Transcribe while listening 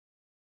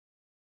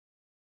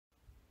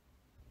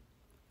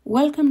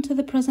Welcome to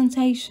the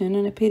presentation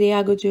on a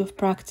Pedagogy of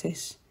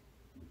Practice.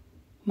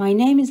 My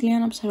name is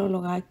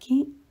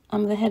Psarologaki.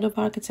 I'm the Head of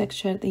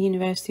Architecture at the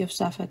University of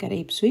Suffolk at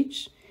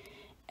Ipswich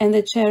and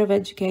the Chair of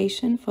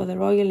Education for the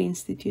Royal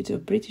Institute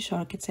of British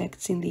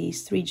Architects in the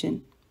East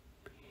Region.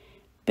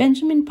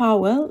 Benjamin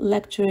Powell,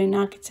 lecturer in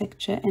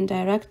architecture and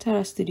director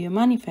at Studio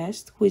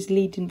Manifest, who is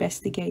lead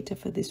investigator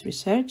for this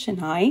research,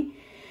 and I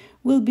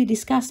will be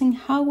discussing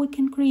how we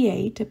can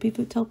create a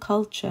pivotal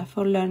culture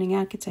for learning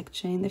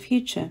architecture in the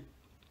future.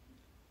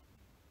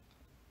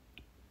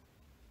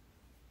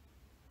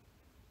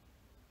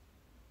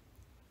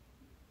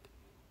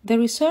 The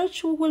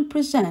research we will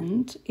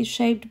present is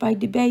shaped by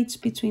debates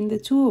between the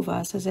two of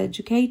us as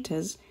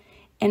educators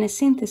and a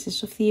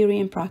synthesis of theory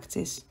and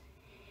practice.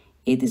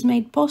 It is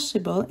made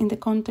possible in the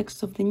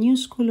context of the new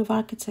School of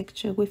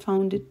Architecture we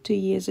founded 2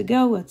 years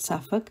ago at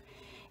Suffolk,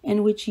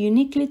 and which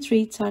uniquely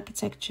treats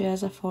architecture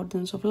as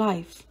affordance of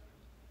life.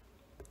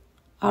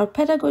 Our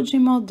pedagogy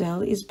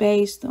model is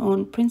based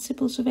on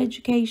principles of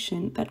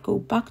education that go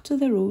back to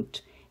the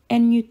root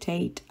and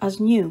mutate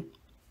as new.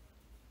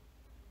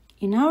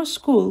 In our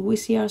school, we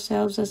see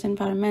ourselves as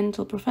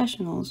environmental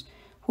professionals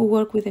who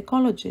work with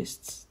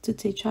ecologists to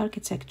teach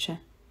architecture.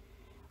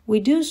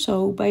 We do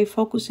so by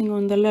focusing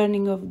on the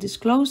learning of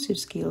disclosive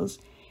skills,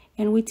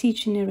 and we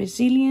teach in a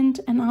resilient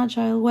and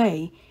agile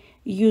way,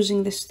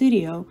 using the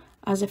studio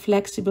as a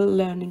flexible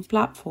learning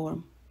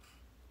platform.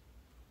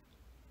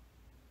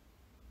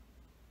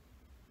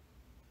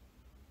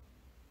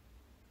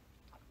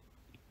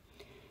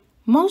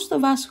 Most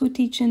of us who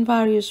teach in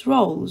various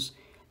roles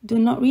do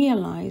not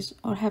realize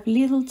or have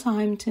little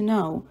time to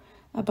know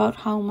about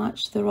how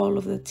much the role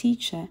of the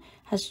teacher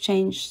has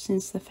changed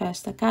since the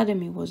first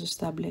academy was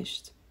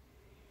established.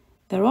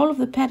 The role of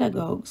the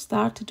pedagogue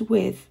started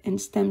with and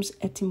stems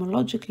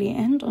etymologically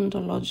and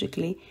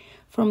ontologically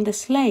from the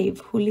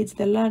slave who leads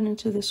the learner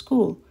to the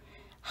school,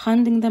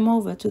 handing them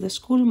over to the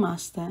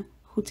schoolmaster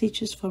who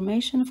teaches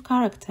formation of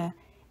character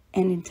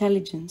and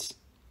intelligence.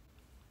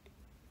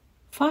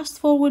 Fast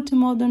forward to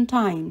modern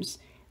times,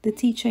 the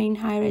teacher in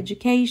higher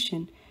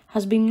education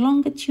has been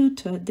long a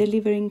tutor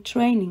delivering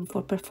training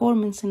for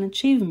performance and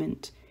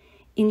achievement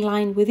in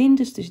line with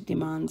industry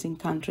demands in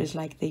countries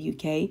like the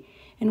UK,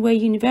 and where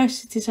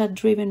universities are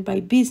driven by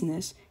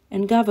business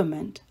and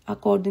government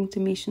according to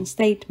mission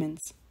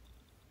statements.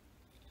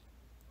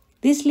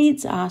 This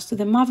leads us to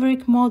the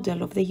maverick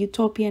model of the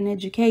utopian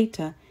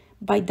educator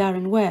by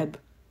Darren Webb.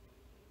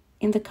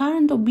 In the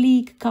current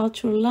oblique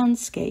cultural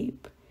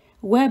landscape,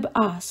 Webb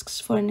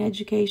asks for an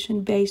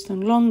education based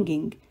on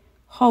longing,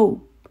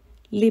 hope,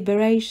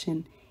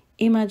 liberation,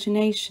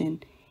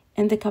 imagination,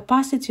 and the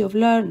capacity of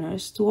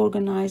learners to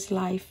organize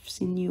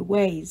lives in new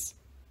ways.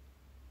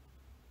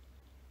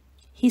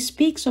 He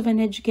speaks of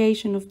an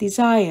education of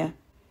desire,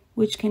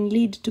 which can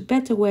lead to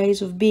better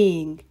ways of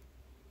being.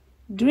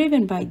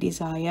 Driven by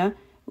desire,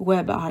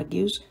 Webb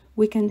argues,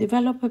 we can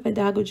develop a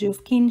pedagogy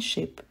of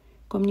kinship,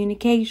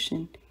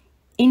 communication,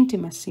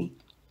 intimacy,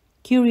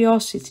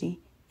 curiosity,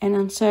 and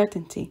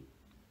uncertainty.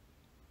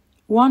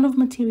 One of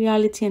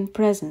materiality and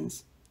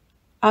presence,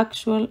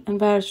 actual and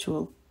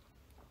virtual.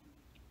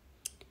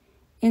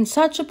 In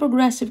such a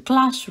progressive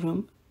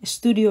classroom, a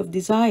studio of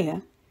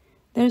desire,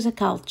 there is a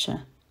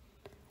culture,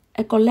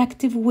 a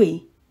collective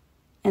we,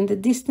 and the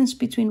distance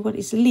between what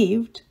is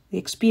lived, the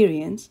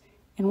experience,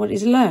 and what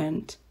is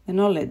learned, the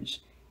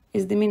knowledge,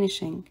 is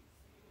diminishing.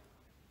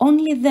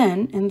 Only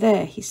then and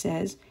there, he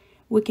says,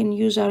 we can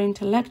use our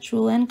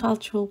intellectual and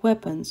cultural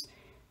weapons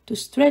to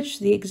stretch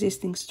the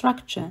existing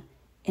structure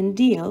and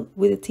deal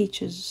with the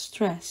teacher's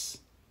stress.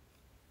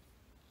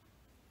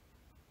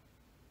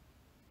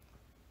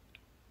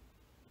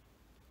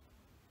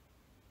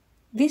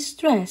 This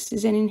stress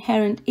is an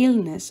inherent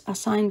illness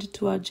assigned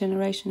to our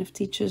generation of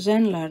teachers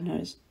and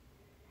learners.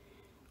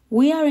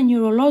 We are a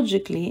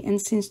neurologically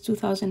and since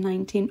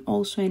 2019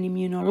 also an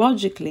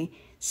immunologically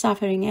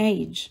suffering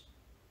age.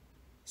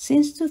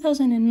 Since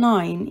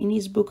 2009, in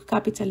his book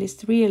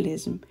Capitalist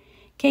Realism,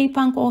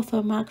 K-punk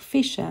author Mark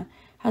Fisher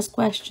has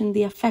questioned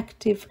the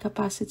affective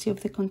capacity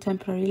of the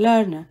contemporary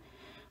learner,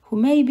 who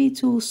may be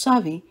too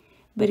savvy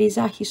but is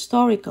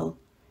ahistorical,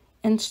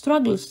 and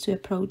struggles to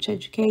approach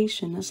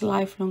education as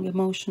lifelong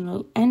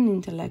emotional and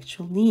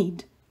intellectual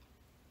need.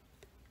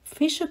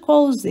 Fisher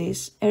calls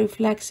this a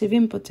reflexive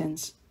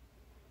impotence,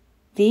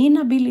 the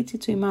inability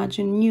to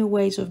imagine new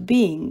ways of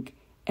being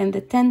and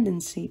the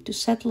tendency to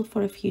settle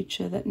for a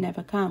future that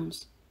never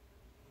comes.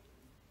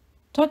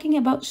 Talking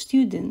about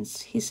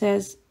students, he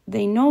says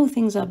they know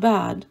things are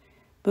bad,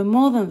 but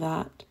more than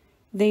that,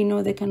 they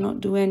know they cannot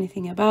do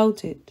anything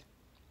about it.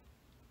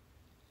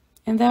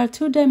 And there are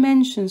two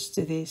dimensions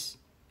to this: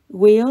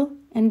 will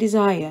and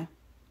desire.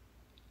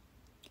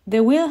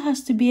 The will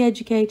has to be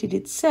educated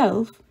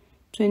itself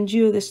to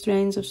endure the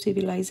strains of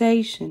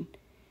civilization,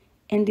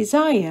 and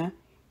desire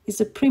is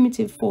a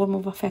primitive form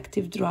of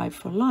affective drive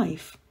for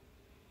life.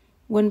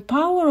 When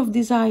power of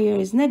desire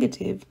is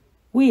negative,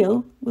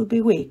 will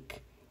be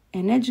weak,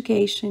 and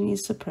education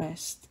is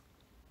suppressed.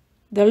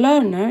 The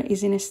learner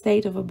is in a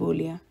state of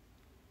abulia.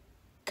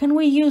 Can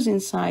we use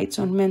insights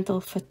on mental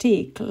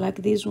fatigue,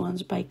 like these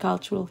ones by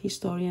cultural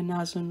historian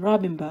Alison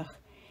Rabinbach,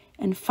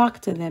 and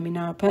factor them in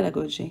our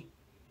pedagogy?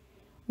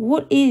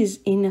 What is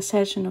in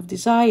assertion of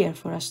desire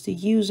for us to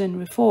use and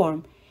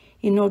reform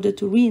in order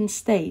to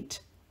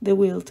reinstate the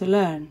will to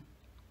learn?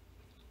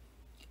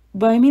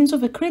 By means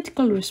of a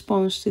critical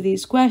response to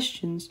these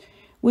questions,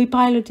 we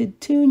piloted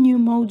 2 new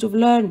modes of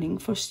learning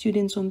for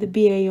students on the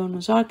BA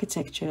Honours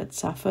Architecture at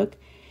Suffolk,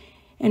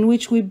 and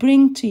which we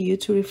bring to you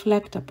to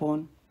reflect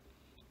upon.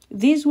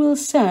 These will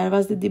serve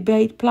as the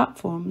debate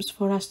platforms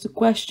for us to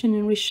question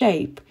and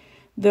reshape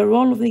the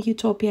role of the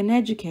utopian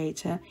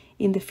educator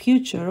in the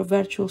future of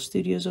virtual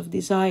studios of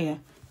desire.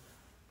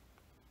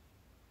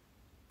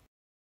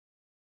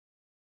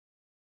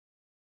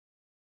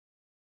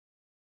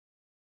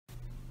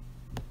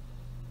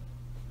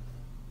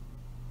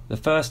 The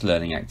first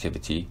learning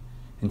activity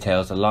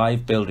entails a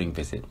live building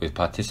visit with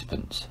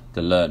participants,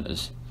 the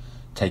learners,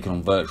 taken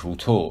on virtual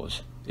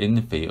tours in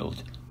the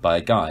field by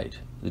a guide,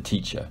 the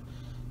teacher,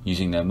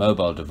 using their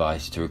mobile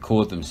device to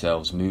record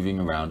themselves moving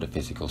around a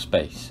physical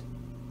space.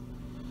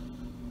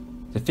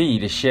 The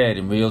feed is shared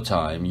in real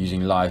time using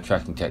live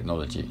tracking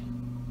technology.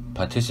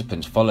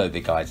 Participants follow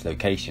the guide's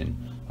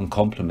location and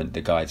complement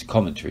the guide's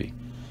commentary,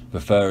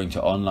 referring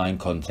to online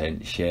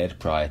content shared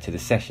prior to the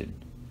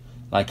session.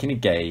 Like in a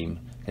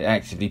game, they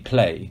actively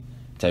play,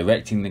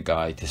 directing the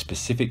guide to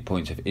specific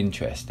points of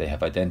interest they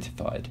have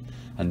identified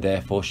and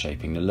therefore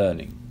shaping the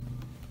learning.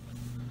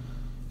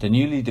 The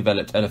newly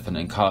developed Elephant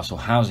and Castle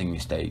housing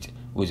estate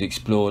was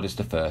explored as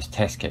the first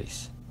test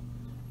case.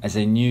 As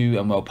a new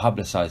and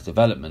well-publicised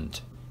development,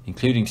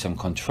 including some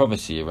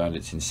controversy around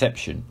its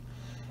inception,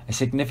 a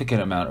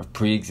significant amount of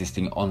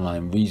pre-existing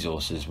online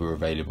resources were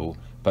available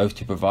both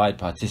to provide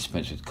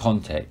participants with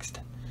context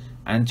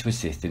and to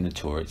assist in the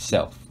tour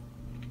itself.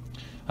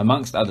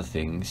 Amongst other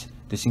things,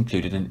 this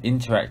included an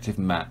interactive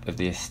map of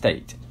the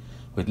estate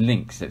with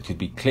links that could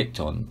be clicked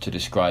on to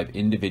describe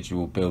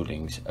individual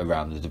buildings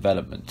around the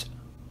development.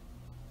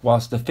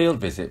 Whilst the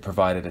field visit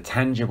provided a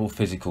tangible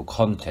physical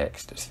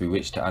context through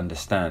which to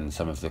understand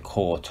some of the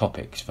core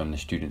topics from the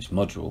student's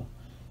module,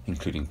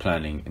 including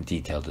planning and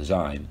detailed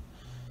design,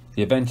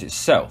 the event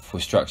itself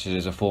was structured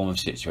as a form of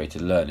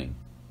situated learning.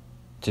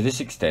 To this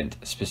extent,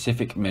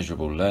 specific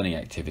measurable learning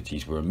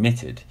activities were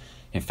omitted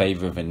in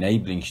favour of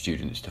enabling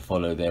students to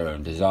follow their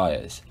own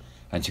desires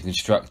and to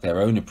construct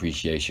their own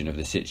appreciation of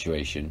the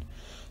situation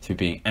through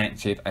being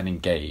active and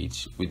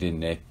engaged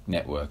within their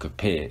network of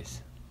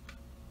peers.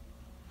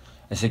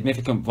 A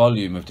significant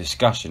volume of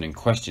discussion and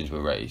questions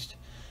were raised,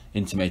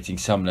 intimating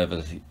some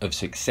level of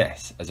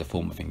success as a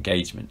form of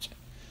engagement.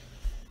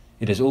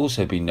 It has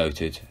also been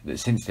noted that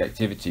since the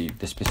activity,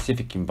 the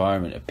specific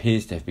environment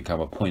appears to have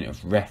become a point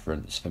of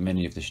reference for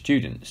many of the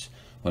students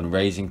when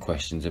raising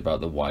questions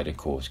about the wider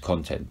course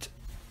content.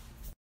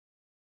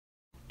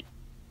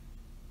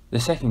 The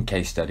second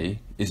case study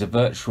is a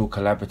virtual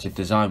collaborative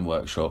design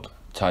workshop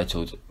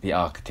titled The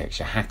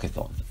Architecture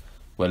Hackathon,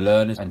 where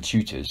learners and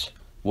tutors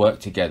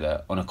work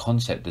together on a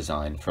concept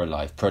design for a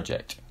live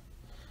project.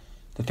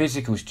 The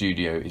physical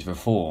studio is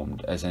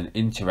reformed as an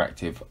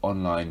interactive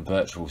online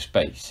virtual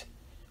space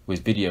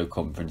with video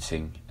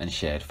conferencing and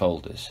shared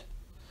folders.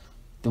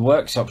 The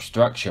workshop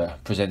structure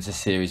presents a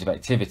series of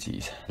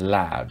activities,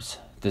 labs,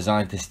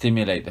 designed to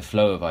stimulate the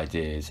flow of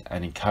ideas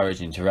and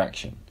encourage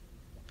interaction.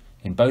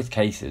 In both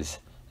cases,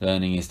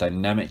 learning is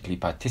dynamically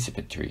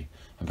participatory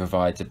and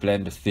provides a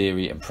blend of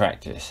theory and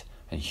practice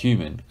and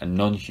human and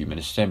non-human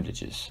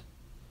assemblages.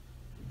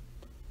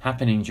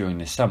 Happening during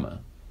the summer,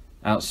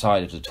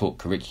 outside of the taught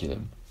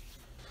curriculum,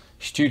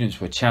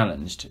 students were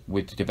challenged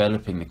with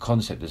developing the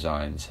concept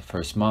designs for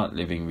a smart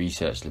living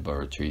research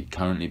laboratory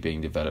currently being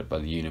developed by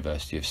the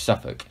University of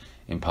Suffolk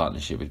in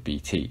partnership with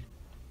BT.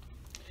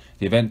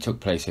 The event took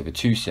place over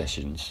 2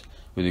 sessions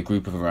with a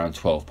group of around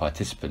 12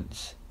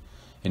 participants.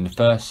 In the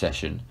first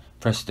session,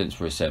 precedents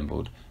were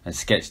assembled and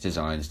sketch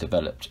designs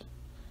developed.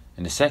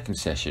 In the second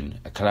session,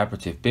 a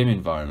collaborative BIM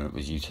environment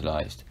was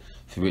utilised,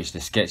 through which the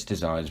sketch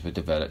designs were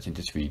developed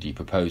into 3D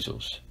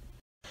proposals.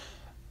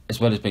 As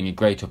well as being a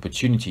great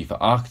opportunity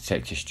for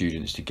architecture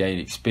students to gain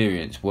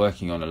experience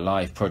working on a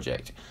live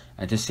project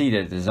and to see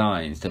their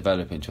designs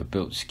develop into a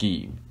built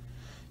scheme,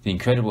 the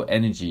incredible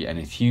energy and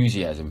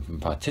enthusiasm from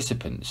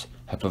participants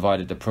have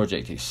provided the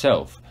project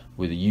itself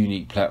with a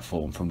unique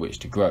platform from which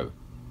to grow.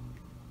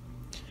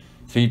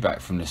 Feedback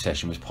from the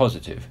session was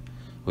positive,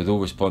 with all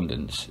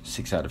respondents,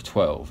 6 out of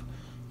 12,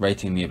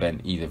 rating the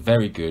event either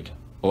very good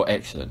or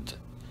excellent,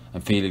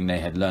 and feeling they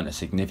had learned a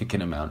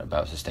significant amount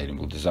about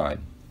sustainable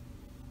design.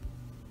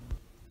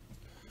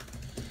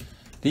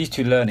 These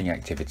 2 learning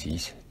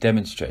activities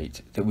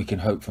demonstrate that we can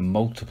hope for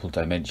multiple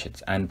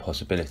dimensions and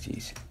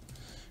possibilities.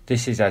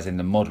 This is as in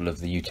the model of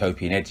the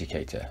utopian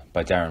educator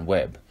by Darren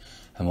Webb,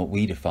 and what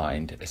we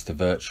defined as the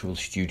virtual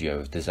studio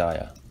of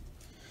desire.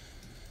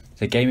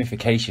 The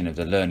gamification of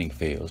the learning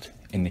field,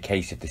 in the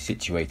case of the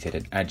situated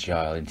and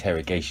agile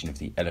interrogation of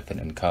the Elephant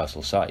and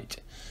Castle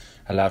site,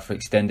 allowed for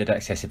extended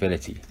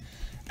accessibility,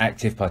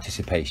 active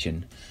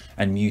participation,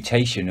 and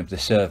mutation of the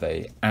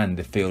survey and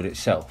the field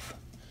itself.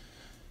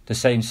 The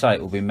same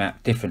site will be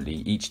mapped differently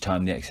each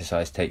time the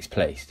exercise takes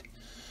place,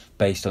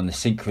 based on the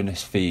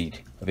synchronous feed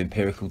of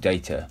empirical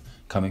data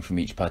coming from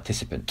each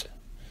participant.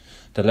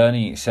 The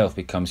learning itself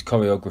becomes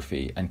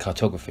choreography and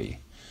cartography,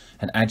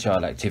 an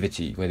agile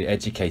activity where the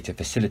educator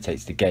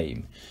facilitates the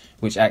game,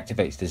 which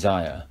activates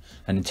desire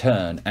and in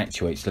turn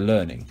actuates the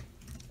learning.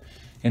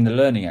 In the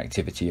learning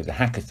activity of the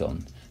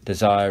hackathon,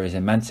 desire is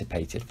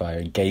emancipated via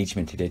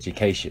engagement in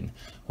education,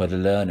 where the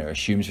learner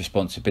assumes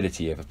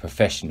responsibility of a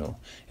professional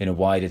in a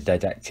wider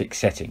didactic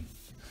setting.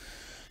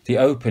 The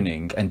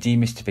opening and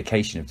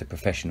demystification of the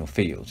professional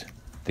field,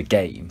 the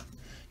game,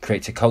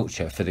 creates a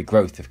culture for the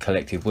growth of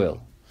collective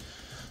will.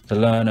 The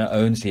learner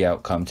owns the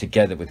outcome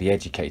together with the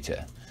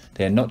educator.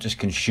 They are not just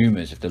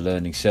consumers of the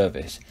learning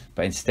service,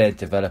 but instead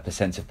develop a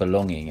sense of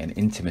belonging and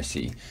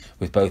intimacy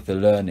with both the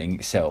learning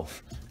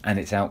itself and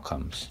its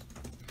outcomes.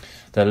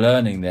 The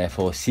learning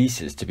therefore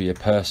ceases to be a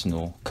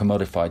personal,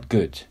 commodified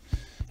good.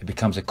 It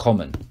becomes a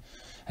common,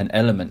 an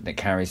element that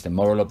carries the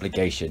moral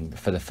obligation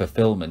for the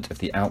fulfillment of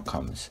the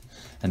outcomes,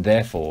 and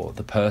therefore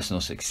the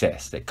personal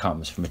success that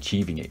comes from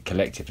achieving it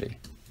collectively.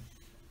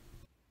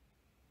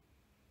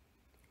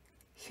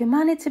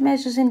 Humanity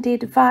measures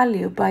indeed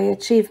value by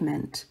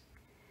achievement.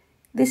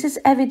 This is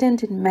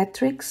evident in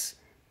metrics,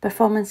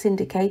 performance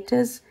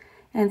indicators,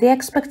 and the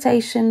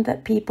expectation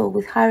that people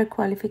with higher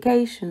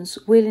qualifications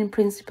will in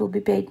principle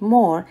be paid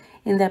more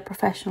in their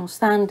professional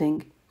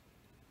standing.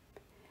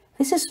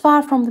 This is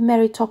far from the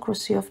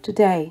meritocracy of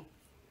today.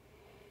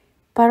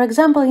 For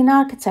example, in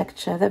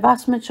architecture, the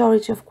vast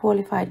majority of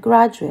qualified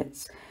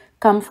graduates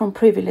come from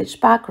privileged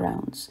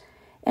backgrounds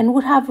and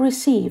would have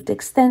received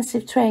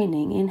extensive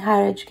training in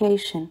higher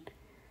education.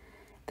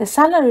 The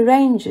salary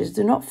ranges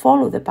do not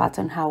follow the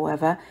pattern,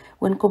 however,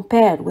 when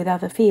compared with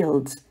other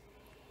fields.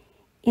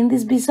 In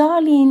this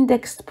bizarrely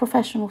indexed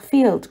professional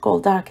field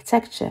called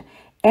architecture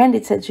and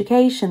its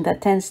education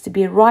that tends to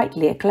be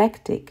rightly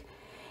eclectic,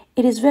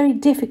 it is very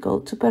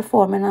difficult to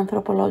perform an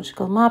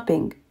anthropological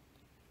mapping.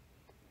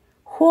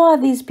 Who are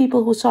these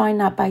people who sign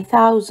up by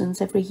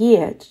thousands every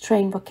year to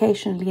train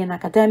vocationally and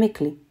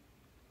academically?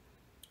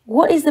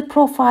 What is the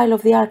profile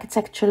of the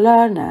architecture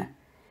learner?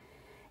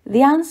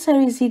 The answer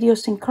is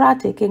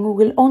idiosyncratic, and we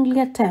will only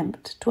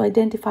attempt to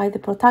identify the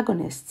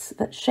protagonists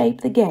that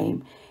shape the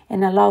game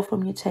and allow for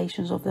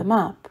mutations of the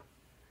map.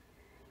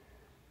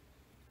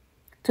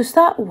 To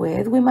start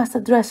with, we must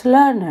address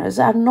learners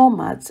as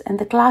nomads and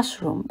the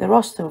classroom, the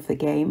roster of the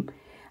game,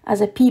 as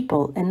a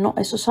people and not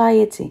a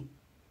society.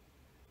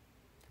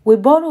 We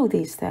borrow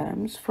these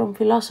terms from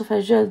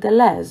philosopher Gilles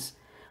Deleuze,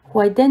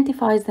 who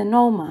identifies the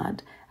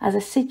nomad as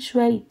a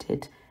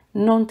situated,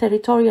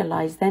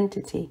 non-territorialized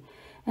entity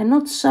and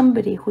not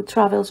somebody who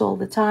travels all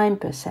the time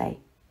per se.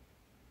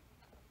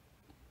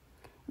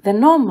 The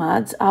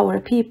nomads, our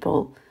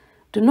people,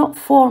 do not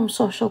form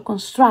social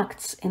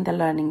constructs in the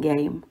learning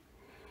game.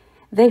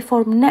 They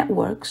form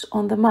networks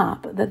on the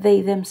map that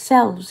they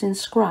themselves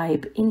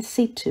inscribe in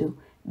situ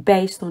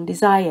based on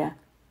desire.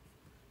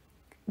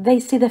 They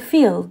see the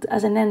field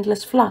as an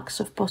endless flux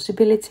of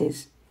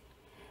possibilities.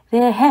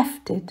 They are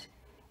hefted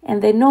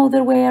and they know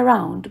their way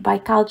around by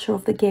culture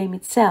of the game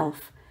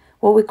itself,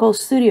 what we call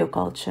studio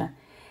culture,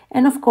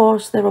 and of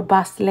course the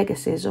robust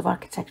legacies of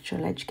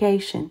architectural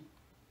education.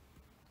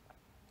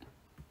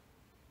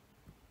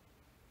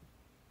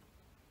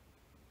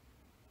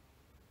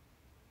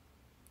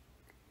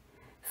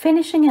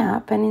 Finishing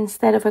up, and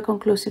instead of a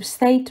conclusive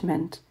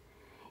statement,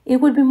 it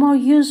would be more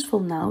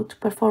useful now to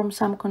perform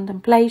some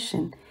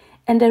contemplation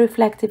and a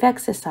reflective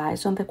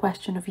exercise on the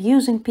question of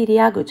using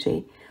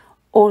pedagogy,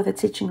 or the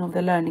teaching of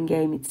the learning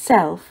game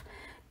itself,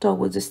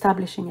 towards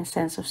establishing a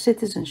sense of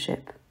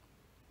citizenship.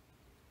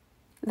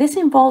 This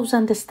involves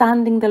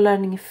understanding the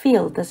learning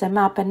field as a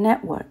map and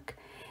network,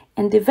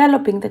 and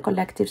developing the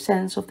collective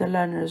sense of the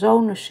learner's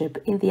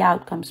ownership in the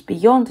outcomes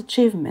beyond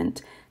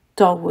achievement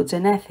towards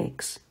an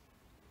ethics.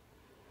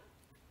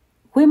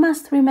 We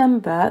must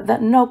remember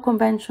that no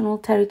conventional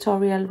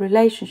territorial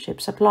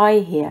relationships apply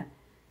here.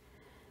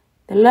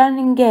 The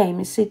learning game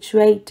is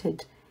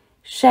situated,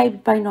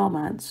 shaped by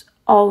nomads,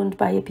 owned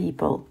by a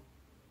people.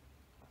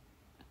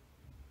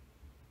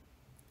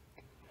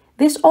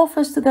 This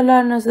offers to the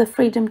learners the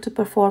freedom to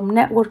perform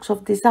networks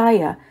of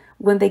desire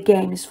when the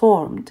game is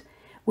formed,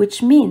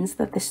 which means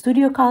that the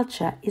studio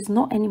culture is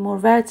not anymore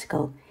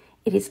vertical,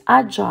 it is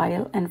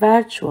agile and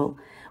virtual,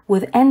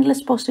 with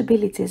endless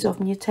possibilities of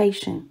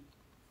mutation.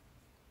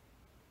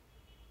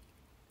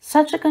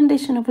 Such a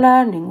condition of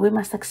learning, we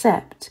must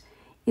accept,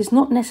 is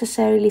not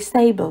necessarily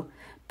stable,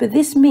 but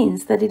this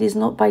means that it is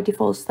not by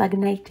default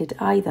stagnated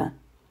either.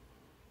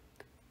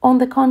 On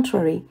the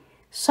contrary,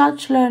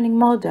 such learning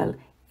model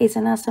is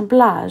an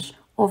assemblage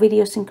of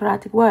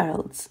idiosyncratic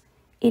worlds.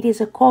 It is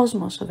a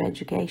cosmos of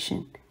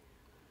education.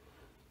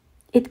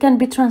 It can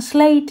be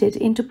translated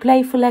into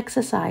playful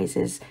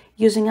exercises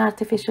using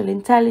artificial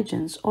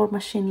intelligence or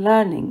machine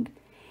learning,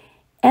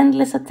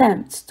 endless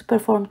attempts to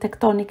perform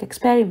tectonic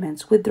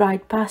experiments with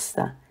dried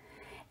pasta,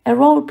 a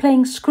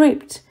role-playing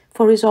script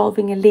for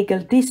resolving a legal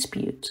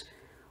dispute,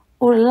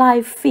 or a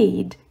live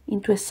feed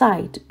into a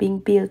site being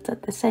built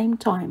at the same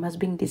time as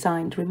being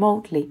designed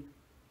remotely.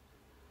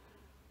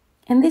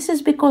 And this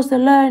is because the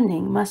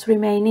learning must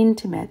remain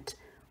intimate,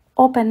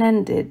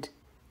 open-ended,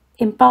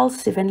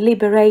 impulsive and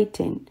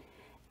liberating,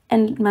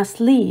 and must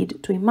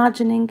lead to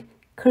imagining,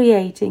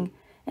 creating,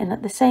 and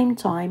at the same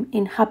time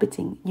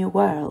inhabiting new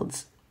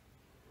worlds.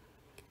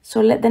 So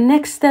let the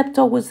next step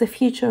towards the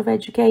future of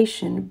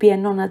education be a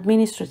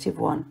non-administrative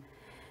one,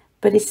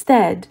 but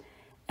instead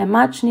a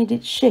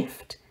much-needed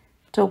shift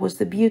towards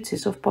the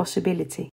beauties of possibility.